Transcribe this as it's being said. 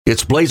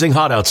It's blazing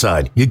hot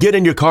outside. You get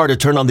in your car to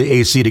turn on the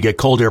AC to get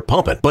cold air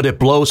pumping, but it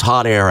blows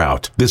hot air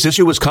out. This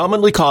issue is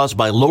commonly caused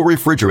by low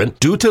refrigerant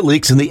due to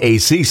leaks in the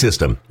AC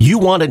system. You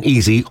want an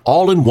easy,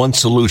 all-in-one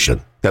solution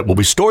that will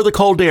restore the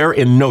cold air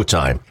in no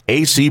time.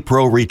 AC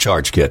Pro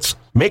Recharge Kits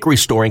make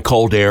restoring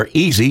cold air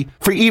easy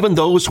for even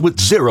those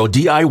with zero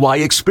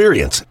DIY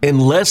experience in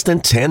less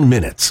than 10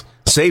 minutes.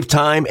 Save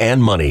time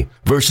and money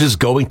versus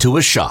going to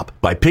a shop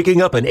by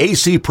picking up an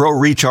AC Pro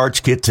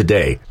Recharge Kit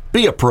today.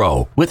 Be a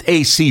pro with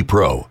AC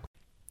Pro.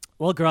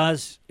 Well,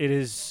 Graz, it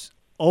is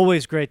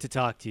always great to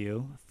talk to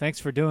you. Thanks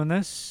for doing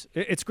this.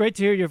 It's great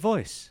to hear your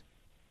voice.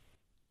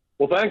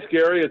 Well, thanks,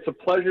 Gary. It's a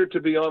pleasure to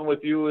be on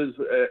with you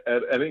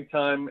at any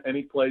time,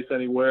 any place,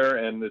 anywhere,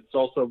 and it's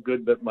also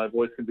good that my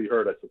voice can be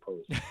heard, I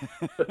suppose.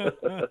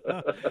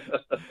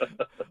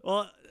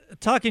 Well,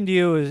 talking to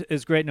you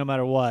is great no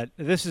matter what.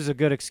 This is a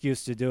good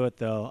excuse to do it,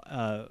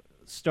 though.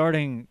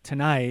 Starting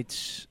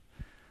tonight,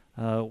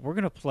 we're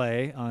going to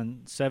play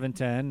on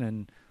 710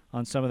 and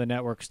on some of the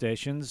network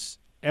stations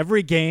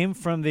every game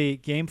from the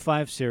Game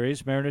 5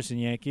 series, Mariners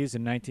and Yankees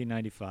in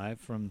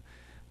 1995 from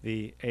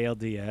the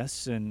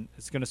ALDS, and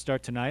it's going to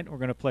start tonight. We're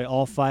going to play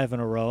all 5 in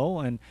a row,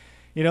 and,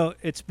 you know,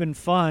 it's been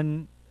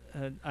fun.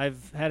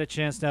 I've had a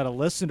chance now to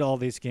listen to all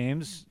these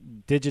games,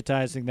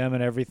 digitizing them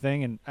and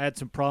everything, and I had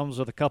some problems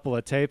with a couple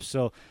of tapes.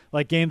 So,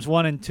 like games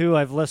 1 and 2,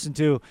 I've listened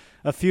to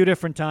a few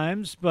different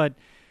times, but,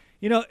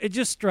 you know, it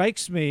just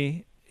strikes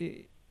me,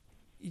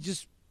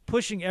 just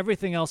pushing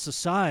everything else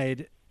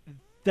aside,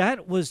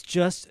 that was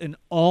just an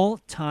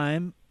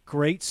all-time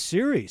great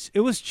series.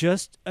 It was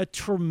just a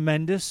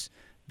tremendous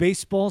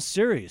baseball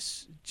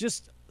series,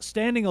 just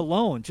standing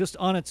alone, just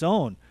on its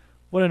own.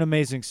 What an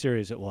amazing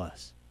series it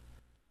was.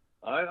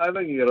 I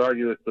think you could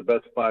argue it's the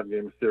best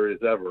 5-game series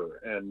ever.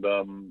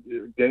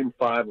 And Game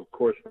 5, of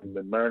course, from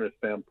the Mariners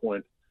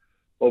standpoint,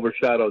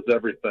 overshadows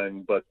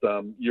everything. But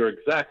you're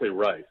exactly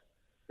right.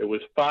 It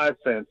was 5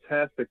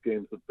 fantastic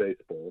games of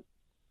baseball.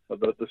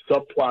 The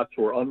subplots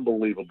were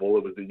unbelievable.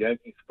 It was the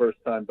Yankees' first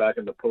time back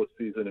in the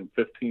postseason in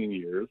 15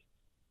 years.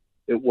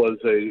 It was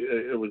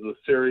a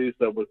series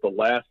that was the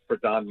last for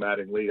Don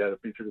Mattingly. It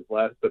featured his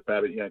last at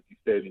bat at Yankee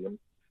Stadium.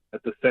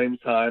 At the same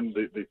time,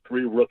 the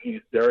 3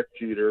 rookies, Derek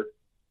Jeter,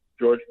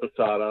 George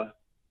Posada,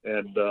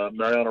 and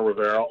Mariano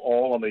Rivera,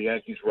 all on the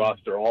Yankees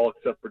roster, all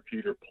except for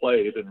Jeter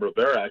played, and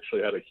Rivera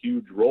actually had a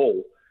huge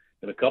role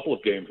in a couple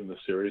of games in the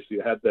series.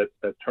 You had that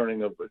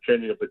changing of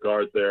the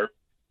guard there.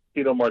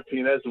 Tito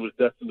Martinez, who was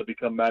destined to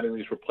become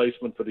Mattingly's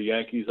replacement for the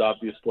Yankees,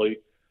 obviously,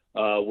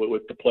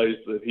 with the plays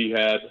that he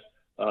had.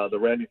 The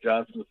Randy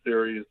Johnson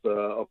series,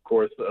 of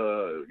course,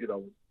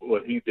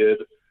 what he did.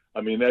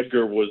 I mean,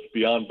 Edgar was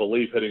beyond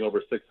belief, hitting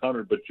over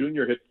 600, but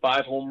Junior hit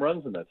 5 home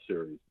runs in that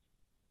series,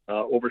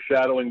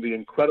 overshadowing the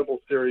incredible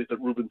series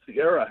that Ruben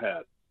Sierra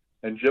had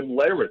and Jim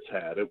Leyritz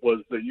had. It was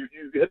you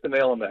hit the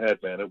nail on the head,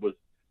 man. It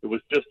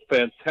was just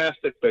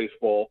fantastic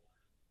baseball.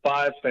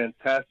 5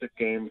 fantastic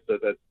games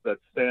that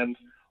stand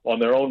on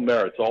their own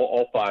merits,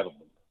 all 5 of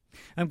them.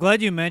 I'm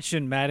glad you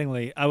mentioned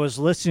Mattingly. I was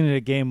listening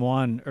to Game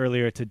 1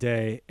 earlier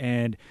today,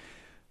 and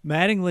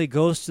Mattingly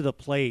goes to the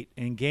plate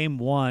in Game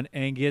 1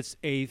 and gets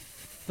a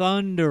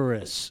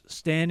thunderous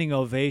standing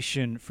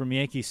ovation from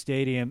Yankee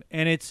Stadium.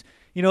 And it's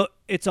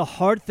a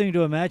hard thing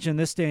to imagine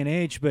this day and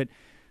age, but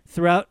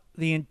throughout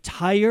the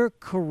entire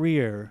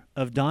career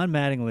of Don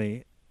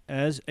Mattingly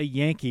as a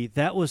Yankee,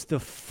 that was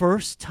the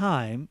first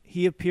time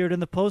he appeared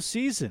in the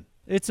postseason.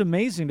 It's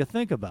amazing to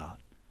think about.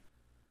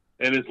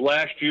 And his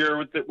last year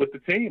with the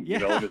team,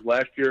 yeah. His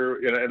last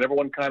year, and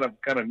everyone kind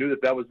of knew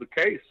that was the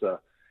case. The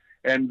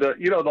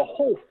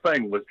whole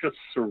thing was just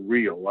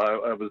surreal.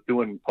 I was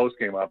doing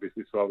postgame,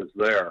 obviously, so I was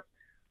there.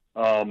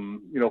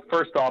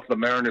 First off, the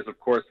Mariners, of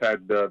course,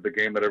 had the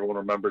game that everyone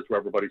remembers where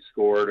everybody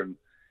scored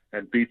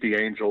and beat the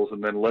Angels,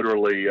 and then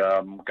literally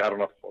got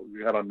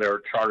on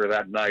their charter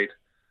that night.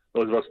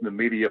 Those of us in the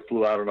media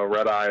flew out on a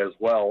red eye as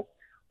well,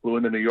 flew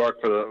into New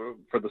York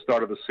for the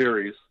start of the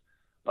series.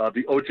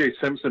 The O.J.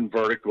 Simpson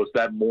verdict was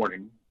that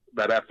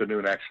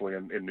afternoon, actually,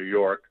 in New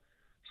York.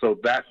 So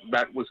that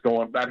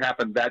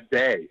happened that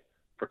day,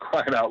 for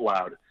crying out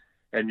loud.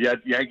 And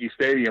yet Yankee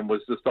Stadium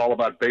was just all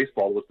about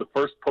baseball. It was the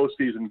first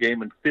postseason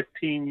game in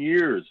 15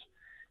 years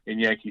in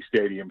Yankee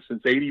Stadium,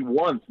 since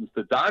 '81, since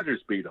the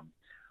Dodgers beat them.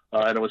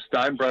 And it was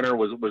Steinbrenner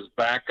was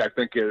back. I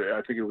think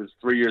it was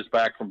 3 years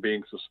back from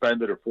being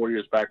suspended, or 4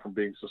 years back from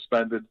being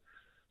suspended.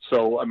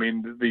 So, I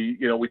mean,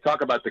 we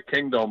talk about the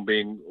Kingdome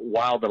being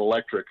wild and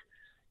electric.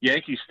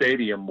 Yankee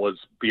Stadium was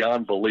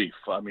beyond belief.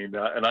 I mean,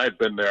 and I had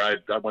been there.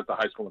 I went to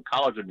high school and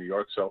college in New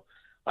York, so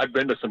I'd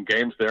been to some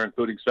games there,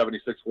 including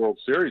 76 World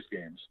Series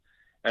games,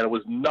 and it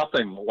was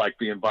nothing like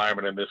the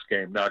environment in this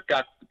game. Now, it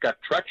got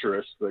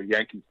treacherous. The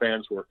Yankee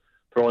fans were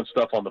throwing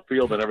stuff on the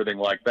field and everything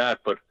like that,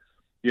 but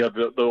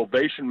the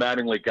ovation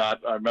Mattingly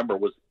got, I remember,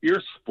 was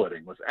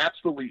ear-splitting, was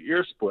absolutely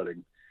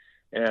ear-splitting,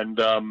 and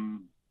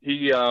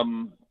he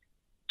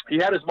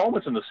had his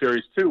moments in the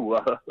series too,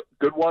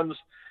 good ones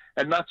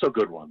and not so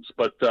good ones.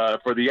 But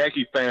for the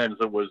Yankee fans,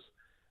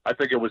 I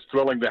think it was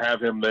thrilling to have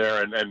him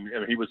there, and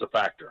he was a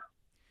factor.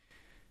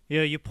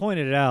 Yeah, you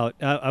pointed it out.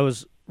 I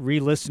was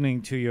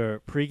re-listening to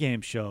your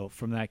pregame show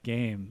from that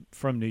game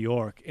from New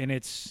York, and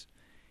it's,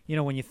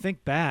 when you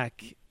think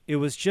back, it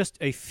was just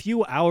a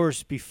few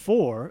hours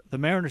before the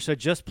Mariners had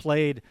just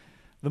played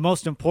the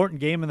most important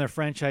game in their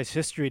franchise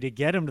history to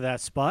get them to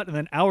that spot, and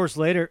then hours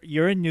later,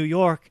 you're in New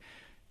York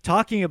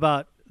talking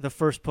about the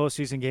first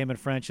postseason game in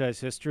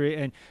franchise history,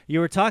 and you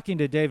were talking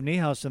to Dave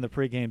Niehaus in the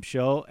pregame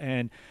show,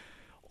 and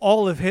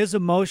all of his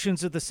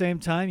emotions at the same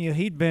time.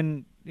 He'd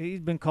been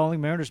calling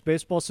Mariners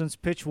baseball since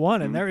pitch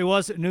one, and there he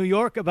was at New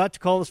York about to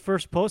call his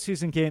first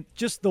postseason game.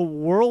 Just the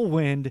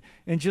whirlwind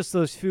in just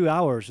those few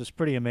hours is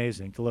pretty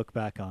amazing to look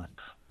back on.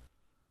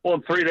 Well,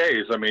 in 3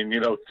 days, I mean,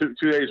 2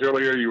 days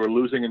earlier you were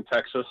losing in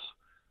Texas,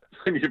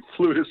 and you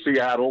flew to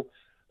Seattle,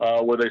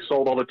 where they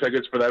sold all the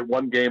tickets for that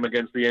one game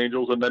against the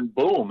Angels, and then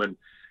boom.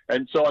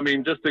 And so, I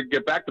mean, just to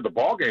get back to the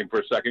ball game for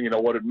a second,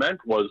 what it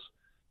meant was,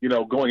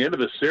 going into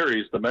the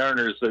series, the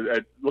Mariners,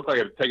 it looked like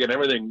it had taken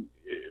everything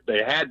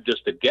they had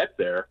just to get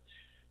there.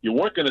 You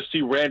weren't going to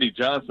see Randy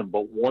Johnson,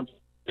 but one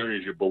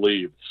series you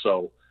believed.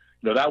 So,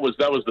 that was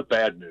the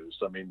bad news.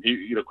 I mean,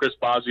 Chris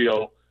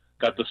Bosio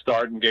got the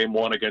start in Game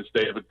 1 against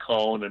David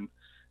Cohn, and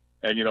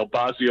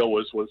Bosio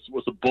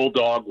was a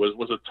bulldog,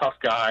 was a tough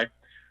guy,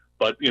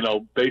 but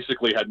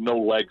basically had no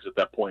legs at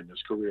that point in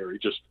his career.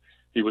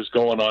 He was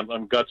going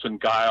on guts and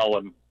guile,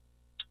 and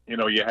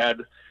you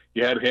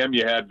had him,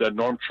 you had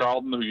Norm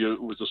Charlton,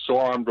 who was a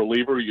sore-armed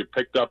reliever you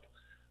picked up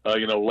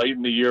late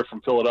in the year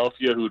from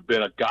Philadelphia, who'd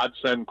been a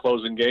godsend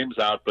closing games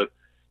out, but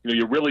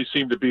you really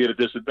seemed to be at a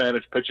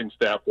disadvantage pitching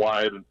staff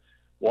wise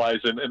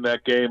in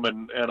that game,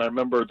 and I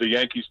remember the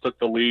Yankees took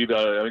the lead.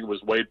 I think it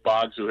was Wade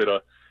Boggs who hit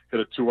a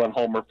 2-run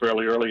homer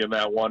fairly early in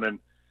that one, and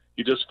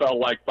you just felt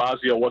like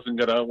Bosio wasn't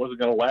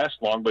gonna last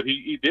long, but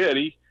he did.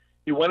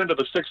 He went into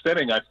the sixth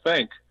inning, I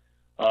think,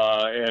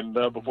 and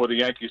before the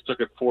Yankees took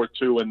it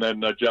 4-2, and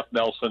then Jeff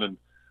Nelson and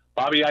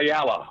Bobby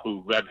Ayala,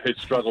 who had his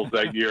struggles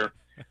that year,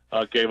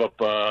 gave up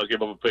a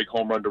big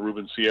home run to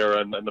Ruben Sierra,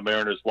 and the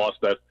Mariners lost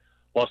that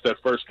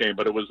first game.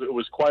 But it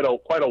was quite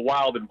a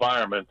wild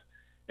environment,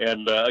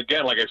 and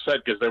again, like I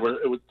said, because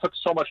it took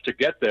so much to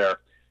get there,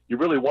 you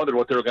really wondered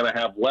what they were going to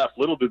have left.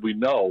 Little did we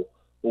know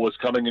what was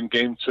coming in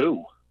Game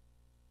 2.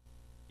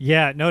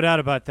 Yeah, no doubt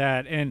about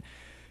that. And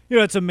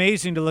it's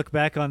amazing to look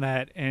back on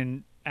that,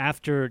 and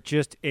after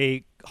just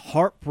a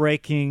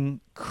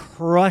heartbreaking,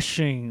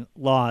 crushing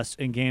loss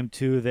in Game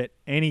 2, that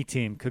any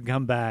team could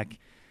come back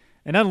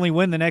and not only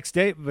win the next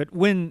day, but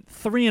win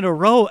 3 in a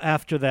row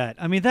after that.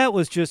 I mean, that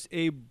was just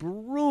a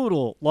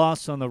brutal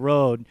loss on the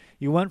road.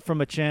 You went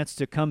from a chance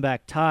to come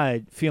back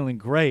tied, feeling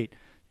great,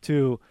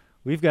 to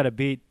we've got to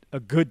beat a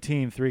good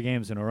team 3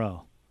 games in a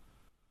row.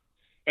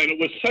 And it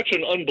was such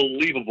an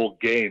unbelievable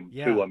game,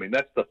 too. I mean,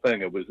 that's the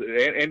thing. It was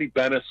Andy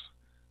Benes,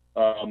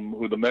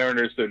 who the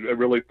Mariners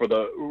really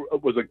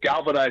was a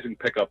galvanizing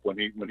pickup when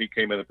he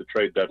came in at the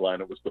trade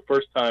deadline. It was the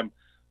first time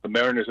the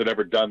Mariners had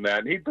ever done that.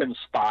 And he'd been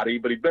spotty,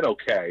 but he'd been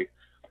okay.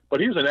 But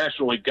he was a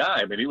National League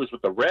guy. I mean, he was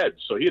with the Reds,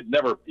 so he had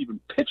never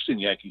even pitched in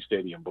Yankee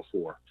Stadium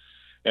before.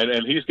 And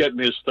he's getting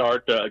his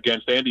start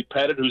against Andy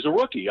Pettitte, who's a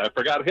rookie. I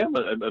forgot him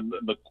in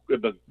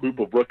the group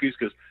of rookies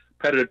because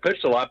Pettitte had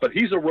pitched a lot, but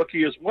he's a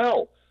rookie as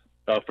well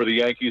for the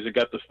Yankees and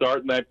got the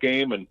start in that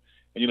game. And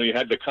you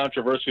had the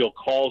controversial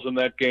calls in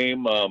that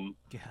game.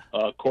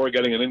 Corey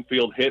getting an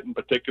infield hit in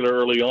particular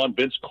early on.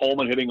 Vince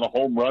Coleman hitting a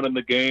home run in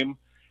the game.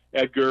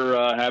 Edgar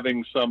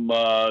having some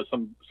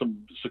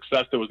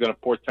success that was going to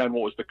portend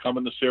what was to come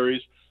in the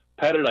series.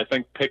 Pettitte, I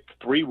think, picked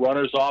 3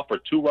 runners off or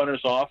 2 runners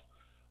off,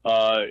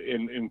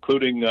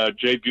 including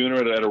Jay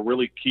Buhner at a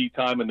really key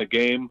time in the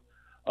game.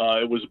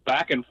 It was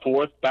back and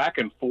forth.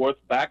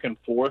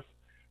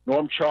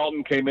 Norm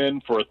Charlton came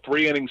in for a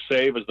 3-inning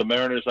save as the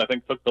Mariners, I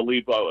think, took the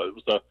lead. It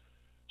was a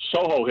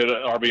Soho hit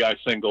an RBI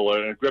single,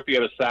 and Griffey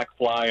had a sac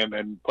fly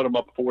and put him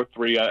up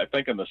 4-3, I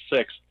think, in the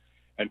 6th.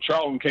 And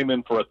Charlton came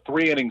in for a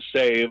 3-inning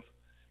save,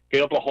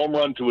 gave up a home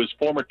run to his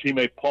former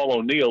teammate Paul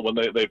O'Neill when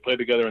they played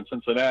together in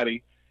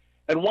Cincinnati,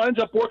 and winds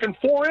up working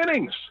 4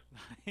 innings.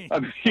 I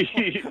mean,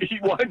 he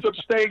winds up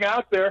staying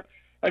out there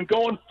and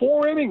going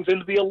 4 innings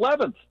into the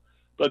 11th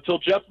until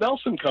Jeff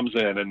Nelson comes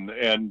in,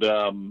 and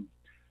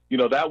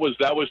that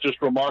was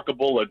just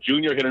remarkable.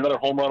 Junior hit another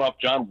home run off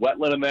John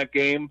Wetland in that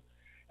game,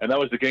 and that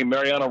was the game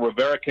Mariano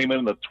Rivera came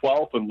in the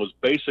 12th and was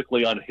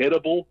basically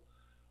unhittable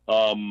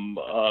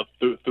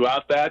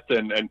throughout that,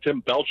 and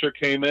Tim Belcher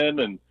came in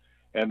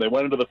and they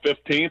went into the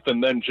 15th,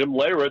 and then Jim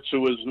Leyritz,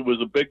 who was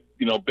a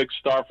big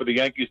star for the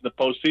Yankees in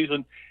the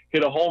postseason,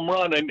 hit a home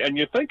run, and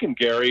you're thinking,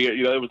 Gary,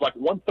 it was like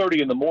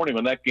 1:30 in the morning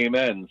when that game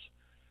ends,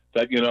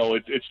 that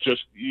it's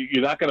just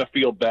you're not going to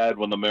feel bad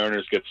when the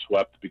Mariners get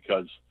swept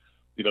because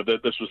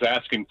that this was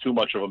asking too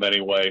much of them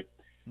anyway.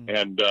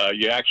 And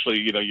you actually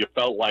you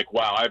felt like,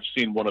 wow, I've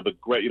seen one of the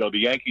great, the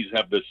Yankees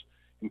have this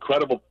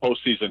incredible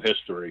postseason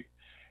history.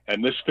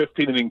 And this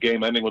 15-inning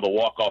game ending with a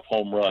walk-off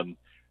home run,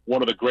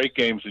 one of the great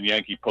games in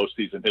Yankee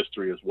postseason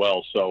history as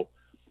well. So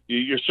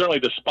you're certainly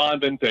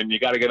despondent, and you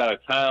got to get out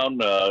of town.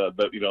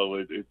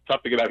 It's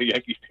tough to get out of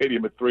Yankee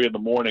Stadium at 3 in the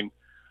morning.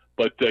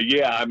 But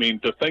yeah, I mean,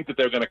 to think that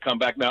they're going to come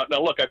back now.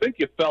 Now, look, I think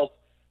you felt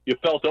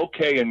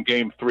okay in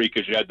Game 3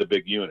 because you had the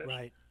big unit.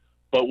 Right.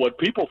 But what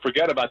people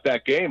forget about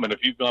that game, and if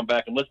you've gone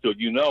back and listened to it,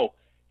 you know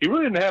he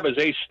really didn't have his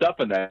ace stuff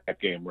in that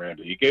game,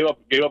 Randy. He gave up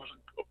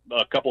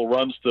a couple of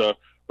runs to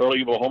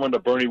early home run to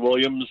Bernie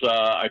Williams,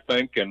 I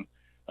think, and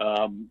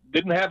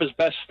didn't have his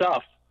best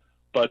stuff.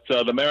 But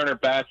the Mariner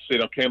bats,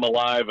 came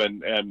alive,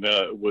 and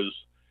it was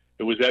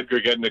Edgar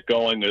getting it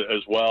going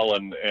as well,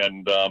 and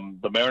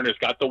the Mariners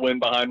got the win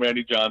behind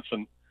Randy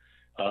Johnson.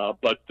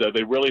 But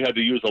they really had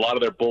to use a lot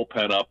of their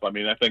bullpen up. I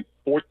mean, I think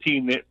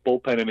 14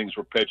 bullpen innings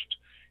were pitched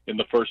in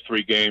the first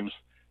 3 games.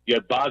 You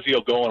had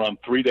Bosio going on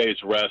 3 days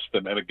rest,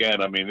 and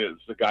again, I mean,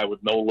 it's a guy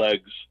with no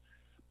legs.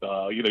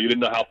 You didn't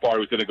know how far he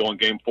was going to go in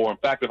Game 4. In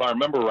fact, if I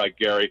remember right,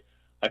 Gary,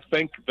 I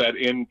think that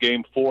in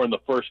Game 4 in the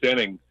first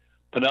inning,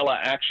 Piniella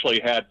actually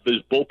had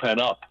his bullpen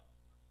up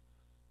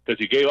because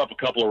he gave up a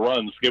couple of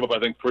runs. Gave up, I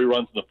think, 3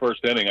 runs in the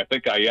first inning. I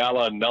think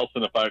Ayala and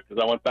Nelson, because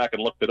I went back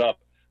and looked it up.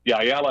 Yeah,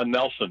 Ayala and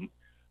Nelson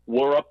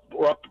were up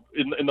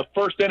in the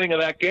first inning of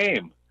that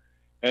game,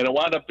 and they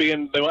wound up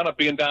being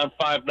down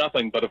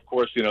 5-0. But of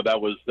course, that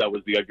was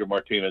the Edgar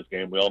Martinez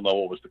game. We all know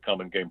what was to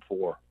come in Game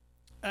 4.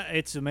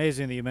 It's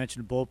amazing that you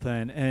mentioned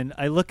bullpen, and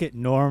I look at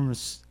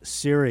Norm's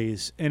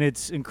series, and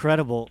it's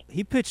incredible.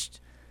 He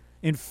pitched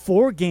in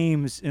 4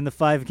 games in the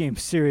 5-game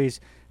series,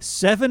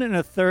 7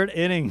 1/3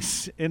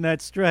 innings in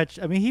that stretch.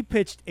 I mean, he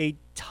pitched a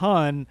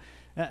ton.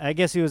 I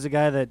guess he was a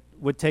guy that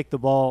would take the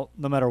ball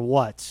no matter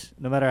what,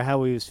 no matter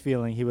how he was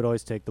feeling. He would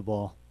always take the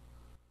ball.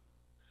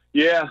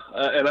 Yeah,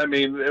 and I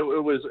mean, it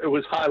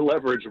was high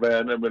leverage,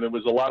 man. I mean, it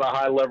was a lot of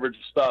high leverage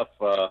stuff.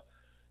 I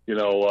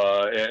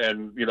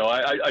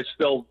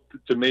still,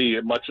 to me,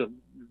 much of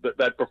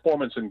that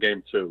performance in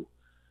Game 2,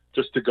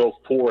 just to go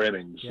 4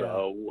 innings,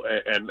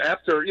 and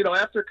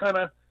after kind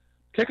of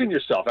kicking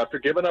yourself, after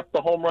giving up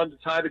the home run to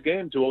tie the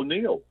game to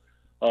O'Neill,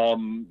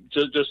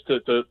 just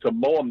to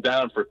mow him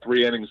down for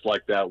 3 innings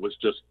like that was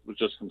just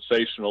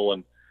sensational,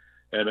 and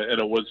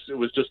it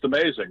was just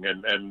amazing,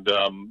 and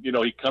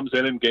he comes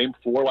in Game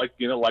 4 like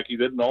he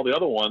did in all the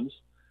other ones.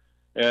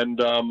 And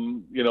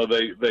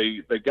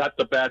they got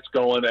the bats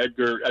going.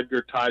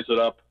 Edgar ties it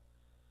up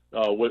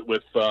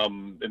with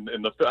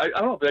in the I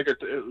don't know if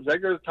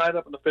Edgar tied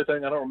up in the 5th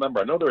inning. I don't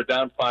remember. I know they were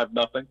down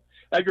 5-0.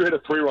 Edgar hit a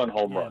 3-run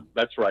home run.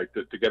 That's right,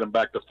 to get him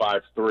back to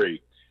 5-3.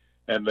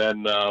 And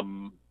then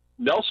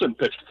Nelson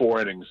pitched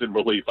 4 innings in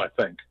relief, I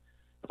think,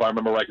 if I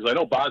remember right, because I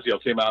know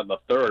Bosio came out in the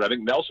 3rd. I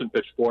think Nelson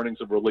pitched 4 innings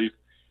of relief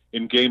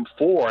in Game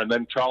 4, and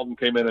then Charlton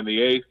came in the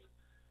 8th,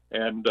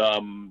 and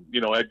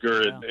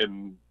Edgar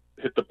and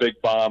hit the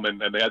big bomb, and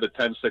they had the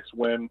 10-6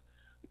 win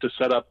to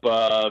set up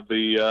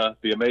the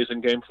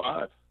amazing Game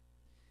 5.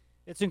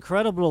 It's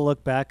incredible to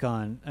look back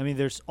on. I mean,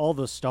 there's all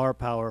the star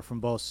power from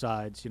both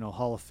sides,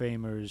 Hall of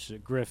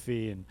Famers,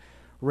 Griffey and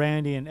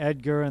Randy and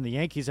Edgar, and the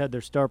Yankees had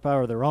their star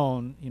power of their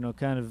own,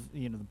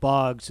 the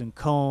Boggs and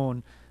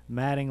Cone,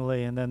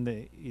 Mattingly, and then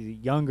the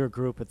younger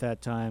group at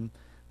that time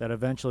that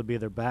eventually be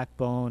their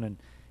backbone. And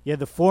you had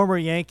the former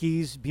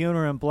Yankees,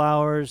 Buhner and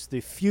Blowers,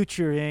 the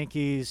future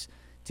Yankees,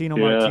 Tino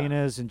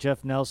Martinez and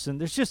Jeff Nelson.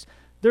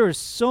 There is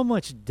so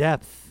much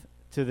depth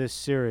to this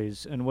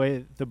series and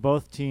way that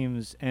both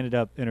teams ended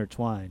up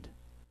intertwined.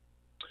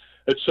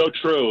 It's so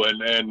true,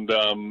 and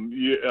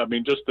you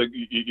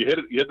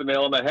hit the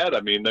nail on the head.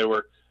 I mean, they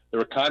were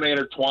kind of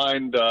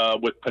intertwined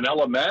with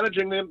Piniella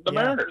managing the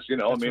Mariners.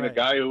 Right. A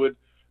guy who had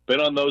been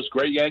on those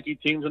great Yankee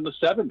teams in the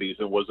 70s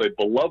and was a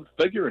beloved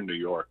figure in New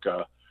York.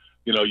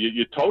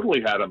 You totally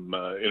had them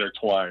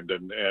intertwined,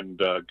 and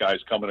guys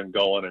coming and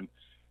going,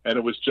 and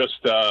it was just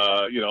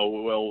for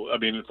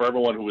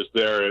everyone who was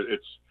there,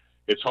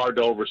 it's hard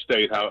to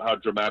overstate how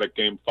dramatic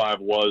Game 5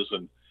 was,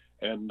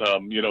 and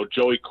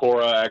Joey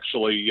Cora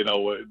actually, there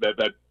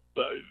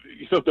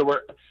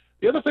were.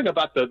 The other thing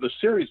about the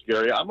series,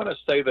 Gary, I'm going to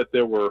say that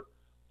there were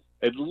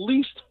at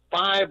least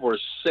 5 or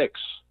 6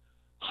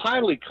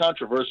 highly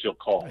controversial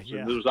calls. Yeah.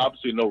 And there was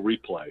obviously no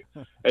replay.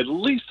 At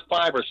least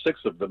 5 or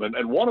 6 of them,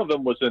 and one of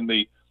them was in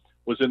the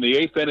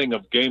 8th inning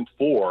of Game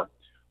 4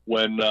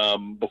 when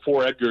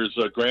before Edgar's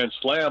grand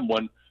slam,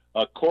 when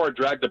Cora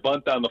dragged a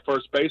bunt down the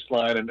first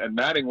baseline, and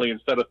Mattingly,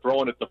 instead of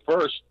throwing it to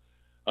first,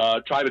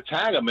 tried to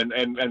tag him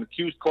and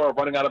accused Cora of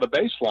running out of the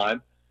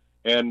baseline,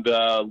 and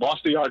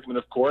lost the argument,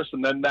 of course.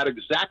 And then that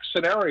exact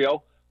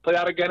scenario played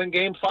out again in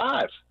Game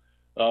 5,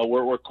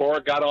 where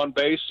Cora got on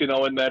base, in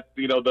that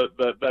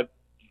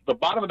the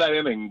bottom of that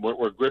inning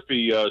where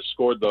Griffey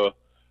scored the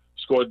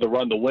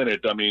run to win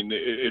it. I mean,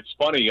 it's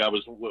funny. It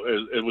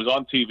was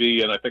on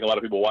TV, and I think a lot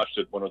of people watched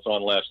it when it was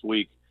on last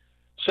week.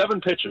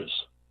 7 pitches.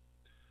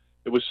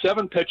 It was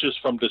 7 pitches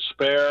from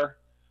despair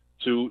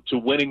to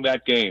winning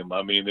that game.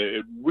 I mean,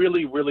 it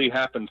really, really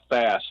happened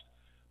fast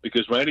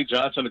because Randy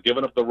Johnson had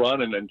given up the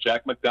run, and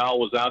Jack McDowell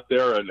was out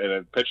there and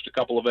had pitched a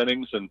couple of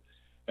innings, and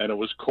it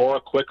was Cora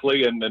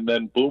quickly, and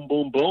then boom,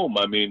 boom, boom.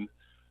 I mean,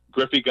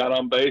 Griffey got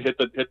on base, hit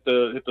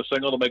the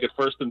single to make it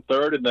 1st and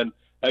 3rd, and then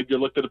Edgar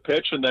looked at the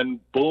pitch, and then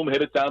boom,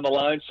 hit it down the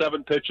line,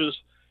 7 pitches,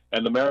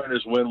 and the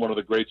Mariners win one of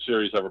the great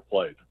series ever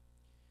played.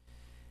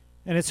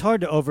 And it's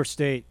hard to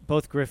overstate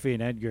both Griffey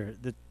and Edgar,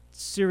 the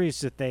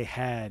series that they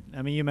had.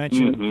 I mean, you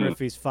mentioned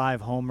Griffey's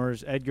 5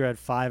 homers. Edgar had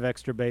 5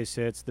 extra base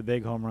hits, the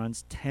big home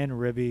runs, 10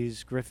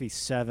 ribbies, Griffey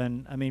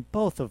 7. I mean,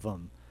 both of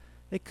them.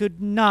 They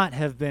could not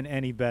have been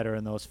any better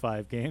in those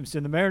 5 games.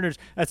 And the Mariners,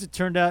 as it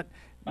turned out,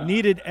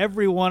 needed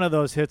every one of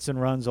those hits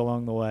and runs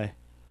along the way.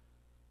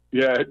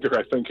 Yeah, Edgar,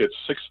 I think hit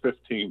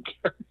 615.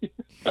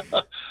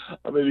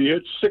 I mean, he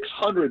hit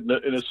 600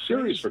 in a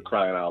series for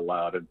crying out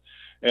loud.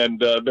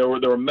 And there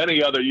were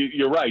many other.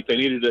 You're right. They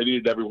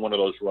needed every one of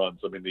those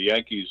runs. I mean, the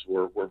Yankees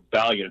were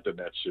valiant in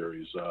that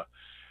series,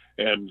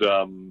 and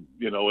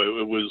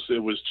it was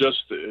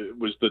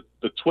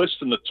the twists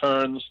and the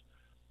turns.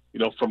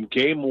 From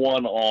game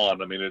 1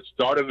 on. I mean, it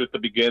started at the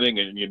beginning,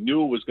 and you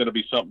knew it was going to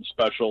be something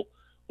special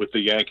with the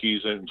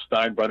Yankees and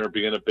Steinbrenner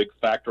being a big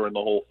factor in the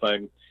whole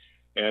thing,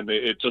 and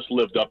it just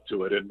lived up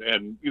to it.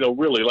 And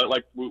really,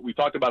 like we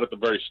talked about at the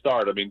very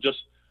start. I mean, just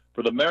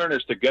for the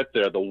Mariners to get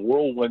there, the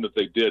whirlwind that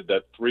they did,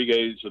 that 3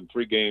 games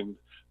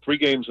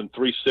in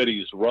 3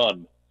 cities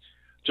run,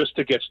 just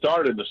to get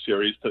started in the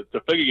series, to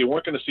figure you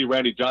weren't going to see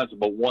Randy Johnson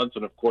but once,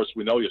 and of course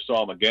we know you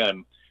saw him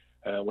again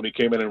when he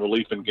came in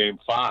relief in Game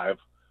 5,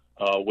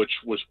 which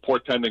was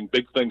portending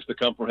big things to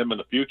come from him in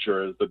the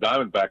future, as the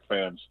Diamondback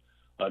fans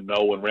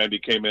know, when Randy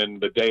came in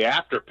the day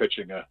after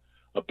pitching a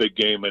big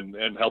game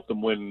and helped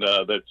them win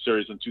that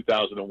series in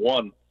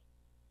 2001.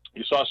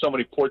 You saw so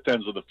many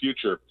portends of the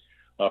future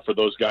for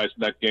those guys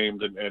in that game,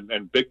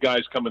 and big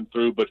guys coming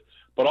through, but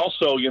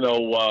also, I'm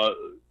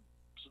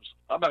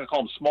not going to call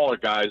them smaller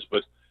guys,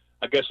 but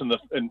I guess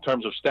in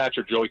terms of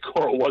stature, Joey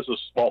Cora was a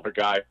smaller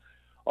guy,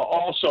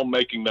 also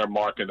making their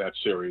mark in that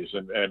series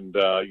and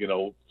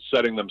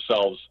setting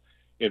themselves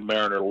in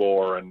Mariner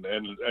lore and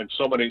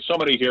so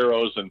many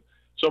heroes and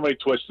so many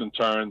twists and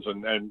turns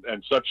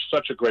and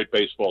such a great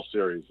baseball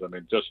series. I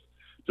mean, just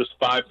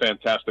 5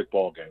 fantastic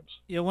ball games.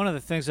 Yeah, one of the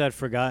things I'd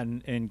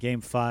forgotten in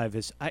Game 5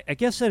 is I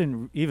guess I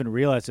didn't even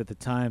realize at the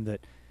time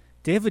that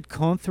David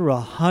Cone threw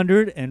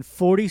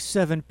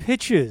 147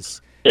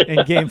 pitches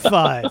in Game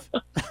 5.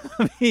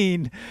 I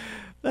mean,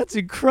 that's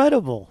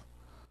incredible.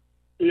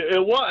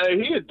 It was.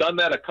 He had done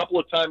that a couple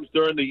of times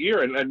during the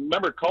year, and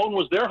remember, Cone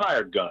was their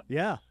hired gun.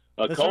 Yeah,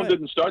 Cone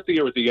didn't start the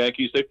year with the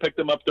Yankees; they picked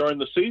him up during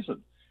the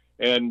season,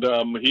 and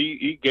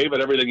he gave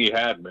it everything he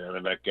had, man,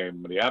 in that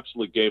game. And he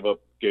absolutely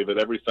gave it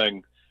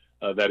everything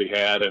that he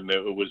had, and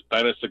it was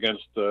Bennis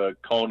against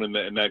Cone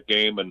in that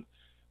game, and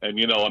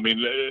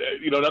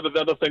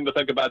another thing to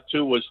think about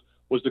too was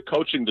the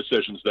coaching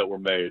decisions that were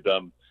made.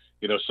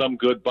 Some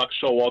good. Buck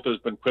Showalter has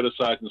been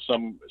criticized in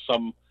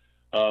some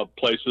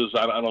places.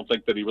 I don't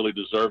think that he really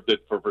deserved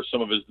it for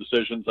some of his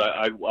decisions.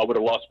 I would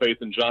have lost faith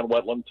in John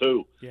Wetland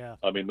too. Yeah.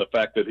 I mean, the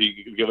fact that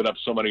he given up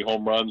so many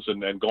home runs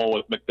and going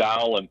with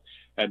McDowell,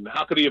 and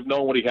how could he have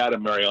known what he had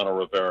in Mariano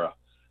Rivera?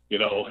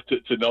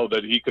 To know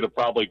that he could have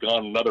probably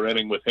gone another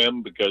inning with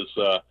him, because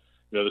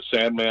the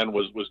Sandman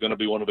was going to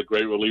be one of the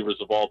great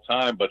relievers of all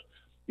time. But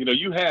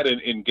you had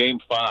in Game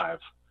 5,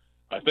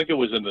 I think it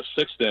was in the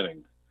 6th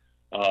inning,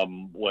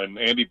 when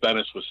Andy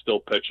Bennis was still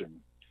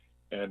pitching,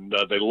 and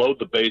they load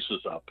the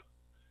bases up,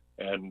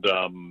 and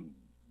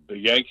the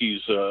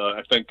Yankees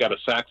I think got a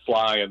sac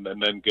fly, and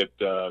then get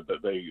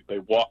they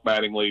walk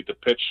Mattingly to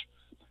pitch.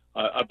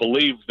 I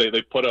believe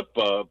they put up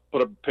a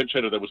pinch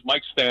hitter that was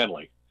Mike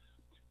Stanley,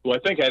 who I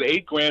think had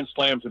 8 grand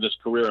slams in his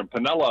career, and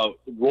Piniella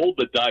rolled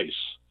the dice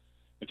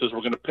and says,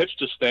 we're going to pitch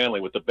to Stanley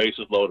with the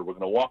bases loaded. We're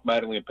going to walk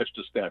Mattingly and pitch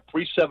to Stanley.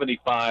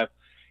 375,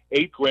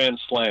 8 grand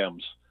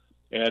slams.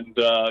 And,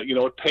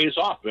 it pays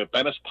off.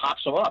 Bennis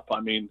pops him up.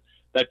 I mean,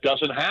 that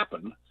doesn't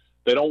happen.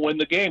 They don't win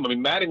the game. I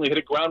mean, Mattingly hit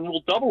a ground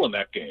rule double in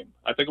that game.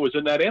 I think it was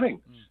in that inning,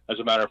 as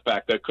a matter of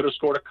fact. That could have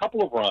scored a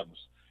couple of runs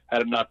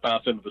had it not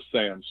bounced into the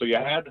sand. So you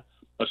had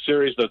a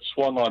series that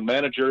swung on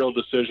managerial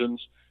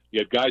decisions.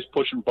 You had guys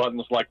pushing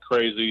buttons like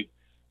crazy,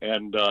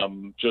 and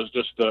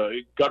just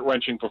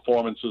gut-wrenching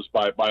performances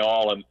by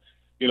all. And,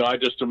 I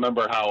just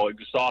remember how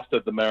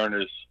exhausted the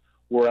Mariners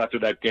were after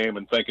that game,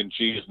 and thinking,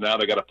 geez, now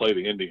they got to play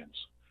the Indians.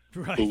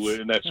 Right. Who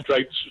in that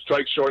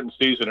strike shortened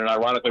season, and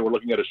ironically we're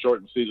looking at a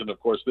shortened season, of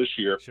course, this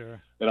year.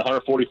 Sure. In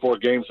 144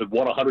 games, had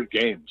won 100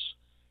 games,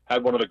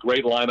 had one of the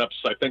great lineups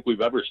I think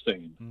we've ever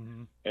seen.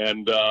 Mm-hmm.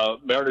 And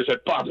Mariners had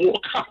Bob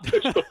Wilcox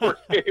pitch the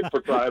first game,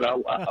 for crying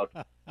out loud.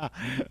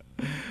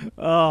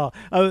 Oh,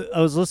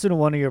 I was listening to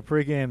one of your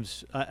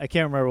pre-games. I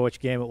can't remember which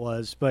game it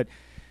was, but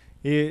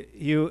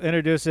you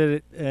introduced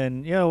it,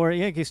 and we're at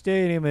Yankee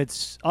Stadium.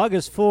 It's October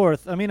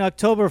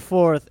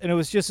 4th, and it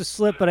was just a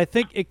slip, but I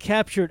think it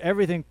captured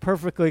everything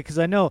perfectly, because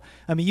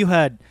you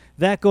had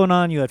that going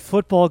on, you had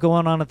football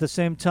going on at the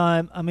same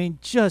time. I mean,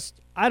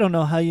 I don't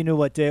know how you knew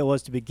what day it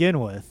was to begin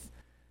with,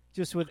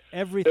 just with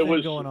everything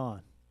going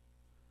on.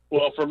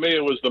 Well, for me,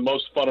 it was the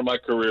most fun of my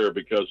career,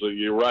 because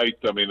you're right.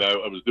 I mean, I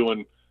was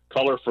doing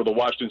color for the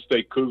Washington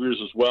State Cougars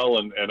as well,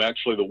 and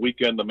actually the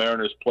weekend the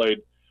Mariners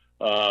played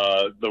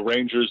the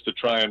Rangers to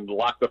try and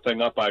lock the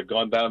thing up. I had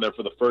gone down there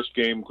for the first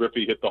game.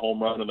 Griffey hit the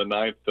home run in the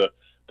 9th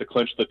to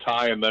clinch the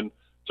tie, and then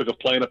took a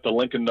plane up to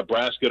Lincoln,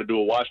 Nebraska to do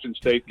a Washington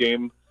State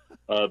game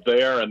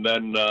there, and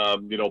then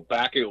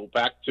back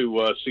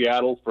to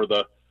Seattle for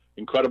the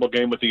incredible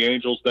game with the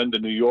Angels, then to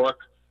New York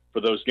for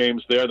those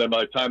games there. Then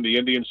by the time the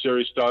Indian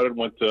series started,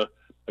 went to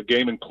a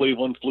game in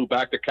Cleveland, flew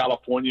back to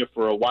California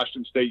for a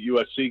Washington State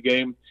USC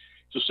game.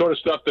 It's the sort of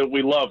stuff that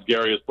we love,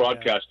 Gary, as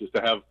broadcasters,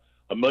 to have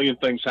a million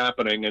things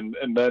happening. And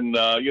then,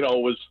 it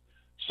was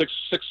I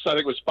think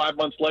it was 5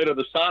 months later,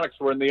 the Sonics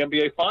were in the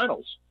NBA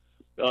Finals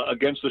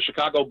against the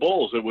Chicago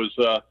Bulls. It was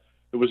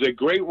a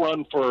great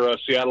run for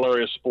Seattle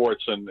area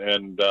sports,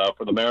 and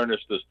for the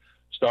Mariners to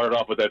start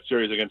off with that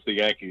series against the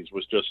Yankees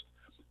was just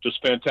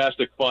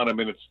fantastic fun. I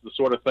mean, it's the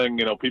sort of thing,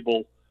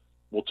 people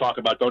will talk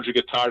about. Don't you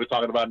get tired of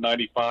talking about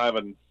 95?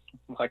 And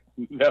like,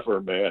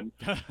 never, man,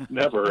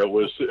 never. It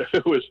was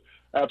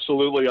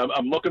absolutely.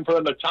 I'm looking for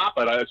them to top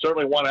it. I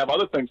certainly want to have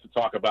other things to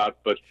talk about,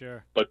 but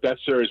sure. But that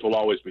series will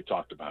always be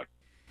talked about.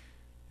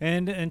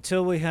 And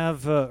until we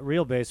have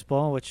real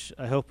baseball, which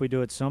I hope we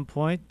do at some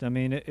point, I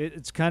mean,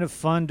 it's kind of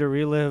fun to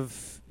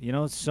relive,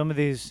 some of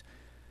these,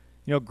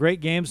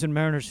 great games in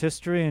Mariners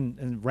history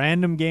and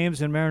random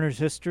games in Mariners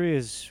history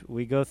as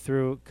we go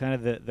through kind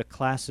of the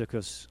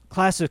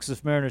classics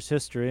of Mariners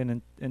history.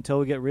 And until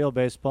we get real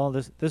baseball,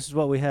 this is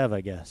what we have,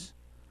 I guess.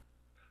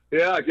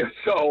 Yeah, I guess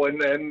so.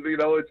 And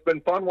it's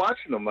been fun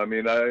watching them. I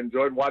mean, I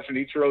enjoyed watching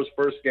Ichiro's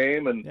first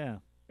game, and yeah.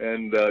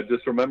 And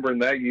just remembering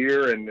that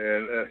year, and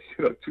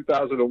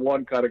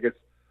 2001 kind of gets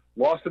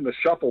lost in the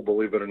shuffle,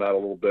 believe it or not, a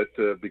little bit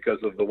because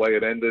of the way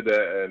it ended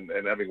and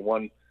having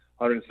won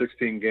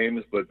 116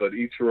 games. But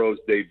Ichiro's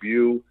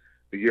debut,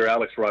 the year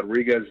Alex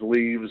Rodriguez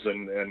leaves,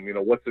 and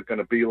what's it going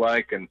to be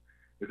like, and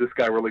is this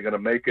guy really going to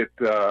make it?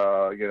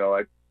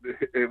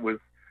 It was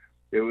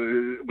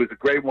a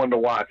great one to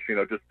watch.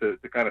 Just to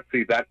kind of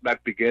see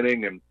that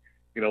beginning, and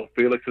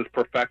Felix's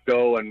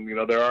perfecto, and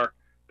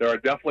there are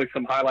definitely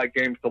some highlight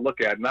games to look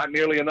at. Not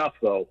nearly enough,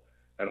 though,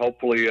 and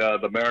hopefully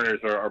the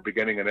Mariners are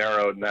beginning an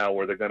era now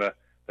where they're gonna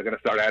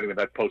start adding to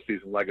that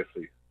postseason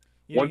legacy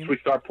once we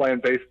start playing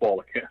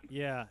baseball again.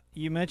 Yeah,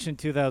 you mentioned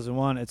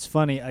 2001. It's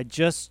funny. I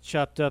just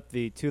chopped up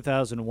the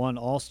 2001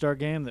 All-Star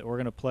game that we're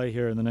going to play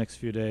here in the next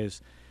few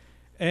days,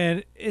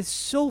 and it's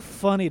so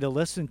funny to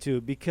listen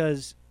to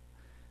because,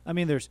 I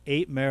mean, there's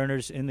 8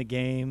 Mariners in the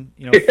game.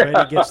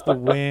 Freddie gets the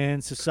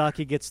win.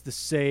 Sasaki gets the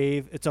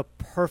save. It's a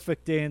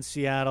perfect day in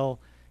Seattle.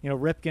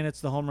 Ripken,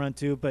 it's the home run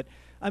too. But,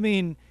 I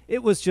mean,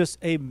 it was just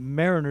a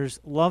Mariners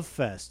love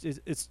fest.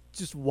 It's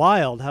just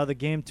wild how the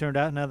game turned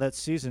out and how that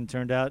season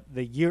turned out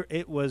the year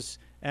it was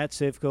at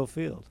Safeco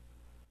Field.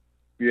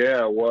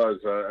 Yeah, it was.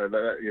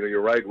 You're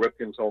right.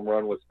 Ripken's home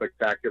run was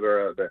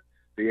spectacular.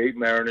 The 8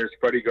 Mariners,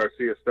 Freddie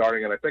Garcia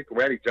starting, and I think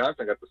Randy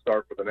Johnson got the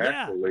start for the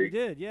National League. He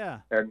did, yeah.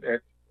 And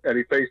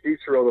he faced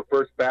Ichiro, the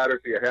first batter.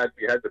 So you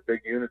had the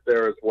big unit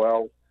there as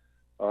well.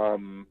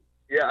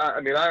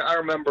 I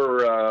remember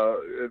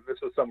this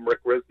was something Rick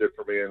Riz did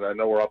for me, and I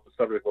know we're off the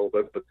subject a little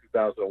bit, but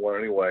 2001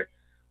 anyway,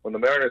 when the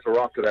Mariners were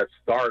off to that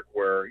start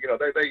where,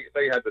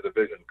 they had the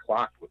division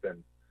clocked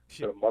within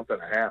a month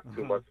and a half,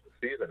 2 months of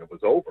the season. It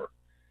was over.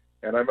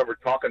 And I remember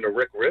talking to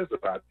Rick Riz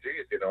about,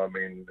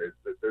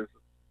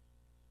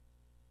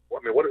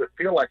 what does it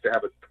feel like to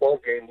have a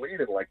 12-game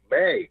lead in like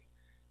May?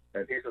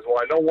 And he says, well,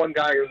 I know one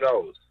guy who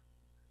knows.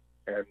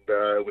 And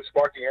it was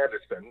Sparky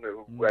Anderson,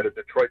 who had a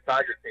Detroit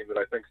Tigers team that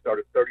I think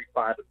started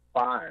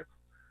 35-5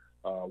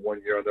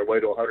 one year on their way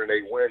to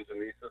 108 wins.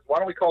 And he says, why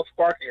don't we call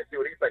Sparky and see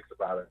what he thinks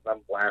about it? And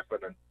I'm laughing,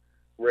 and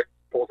Rick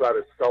pulls out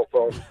his cell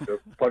phone,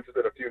 punches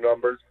in a few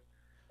numbers.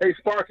 Hey,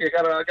 Sparky,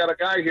 I got a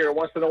guy here who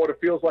wants to know what it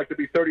feels like to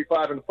be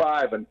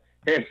 35-5, and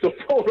hands the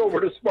phone over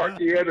to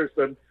Sparky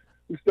Anderson,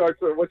 who starts,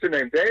 what's your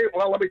name, Dave?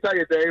 Well, let me tell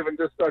you, Dave, and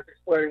just starts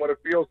explaining what it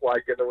feels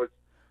like. And it was,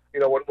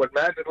 when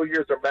magical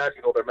years are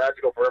magical, they're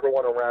magical for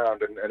everyone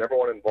around and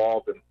everyone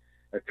involved. And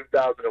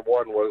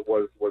 2001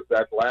 was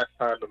that last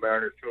time the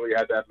Mariners truly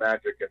had that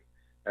magic.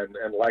 And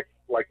like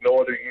no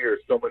other year,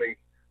 so many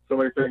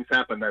things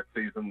happened that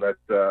season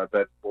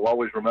that we'll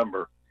always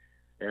remember.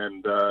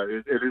 And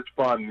it is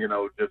fun, I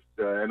know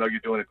you're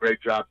doing a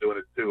great job doing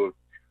it too, of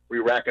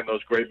re-racking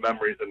those great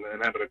memories and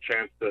having a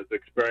chance to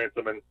experience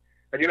them. And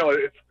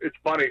it's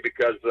funny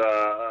because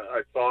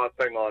I saw a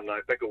thing on,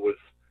 I think it was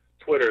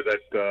Twitter,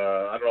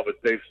 that I don't know if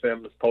it's Dave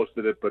Sims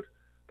posted it, but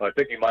I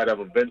think he might have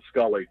a Vince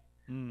Scully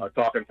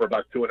talking for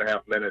about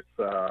 2.5 minutes,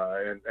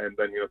 and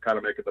then kind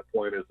of making the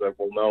point is that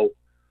we'll know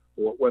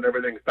when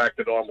everything's back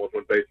to normal is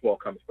when baseball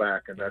comes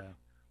back, and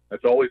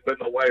that's always been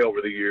the way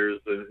over the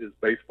years. Is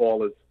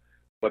baseball is,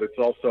 but it's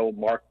also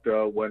marked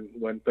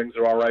when things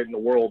are all right in the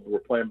world, we're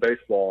playing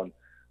baseball, and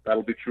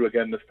that'll be true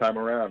again this time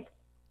around.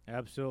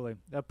 Absolutely,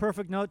 a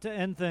perfect note to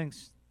end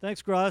things.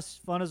 Thanks, Gross.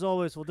 Fun as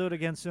always. We'll do it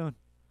again soon.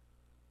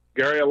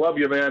 Gary, I love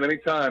you, man.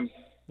 Anytime.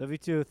 Love you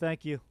too.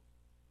 Thank you.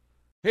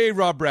 Hey,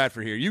 Rob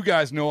Bradford here. You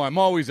guys know I'm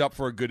always up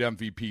for a good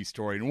MVP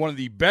story, and one of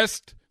the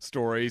best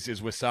stories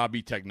is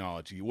Wasabi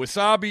Technology.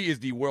 Wasabi is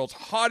the world's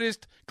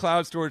hottest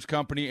cloud storage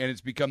company, and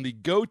it's become the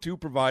go-to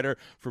provider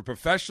for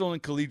professional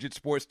and collegiate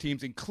sports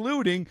teams,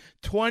 including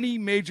 20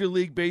 Major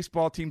League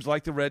Baseball teams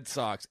like the Red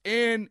Sox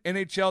and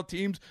NHL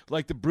teams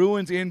like the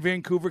Bruins and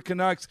Vancouver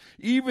Canucks.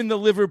 Even the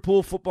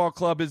Liverpool Football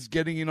Club is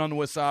getting in on the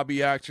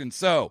Wasabi action.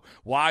 So,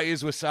 why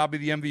is Wasabi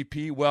the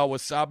MVP? Well,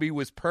 Wasabi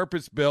was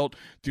purpose-built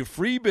to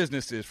free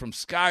businesses from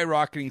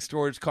skyrocketing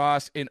storage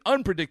costs and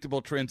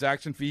unpredictable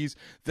transaction fees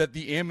that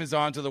the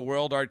Amazons of the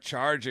world are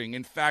charging.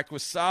 In fact,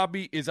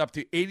 Wasabi is up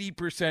to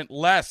 80%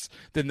 less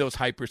than those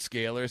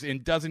hyperscalers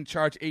and doesn't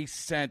charge a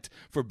cent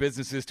for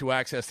businesses to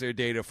access their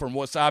data. From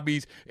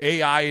Wasabi's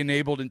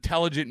AI-enabled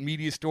intelligent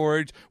media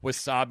storage,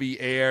 Wasabi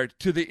Air,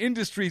 to the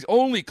industry's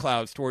only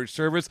cloud storage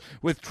service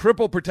with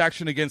triple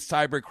protection against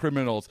cyber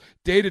criminals,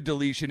 data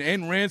deletion,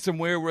 and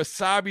ransomware,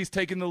 Wasabi's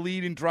taken the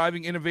lead in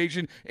driving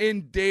innovation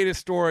in data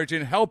storage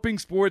and helping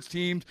sports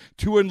teams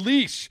to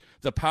unleash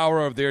the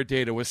power of their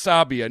data.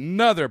 Wasabi,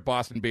 another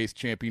Boston-based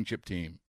championship team.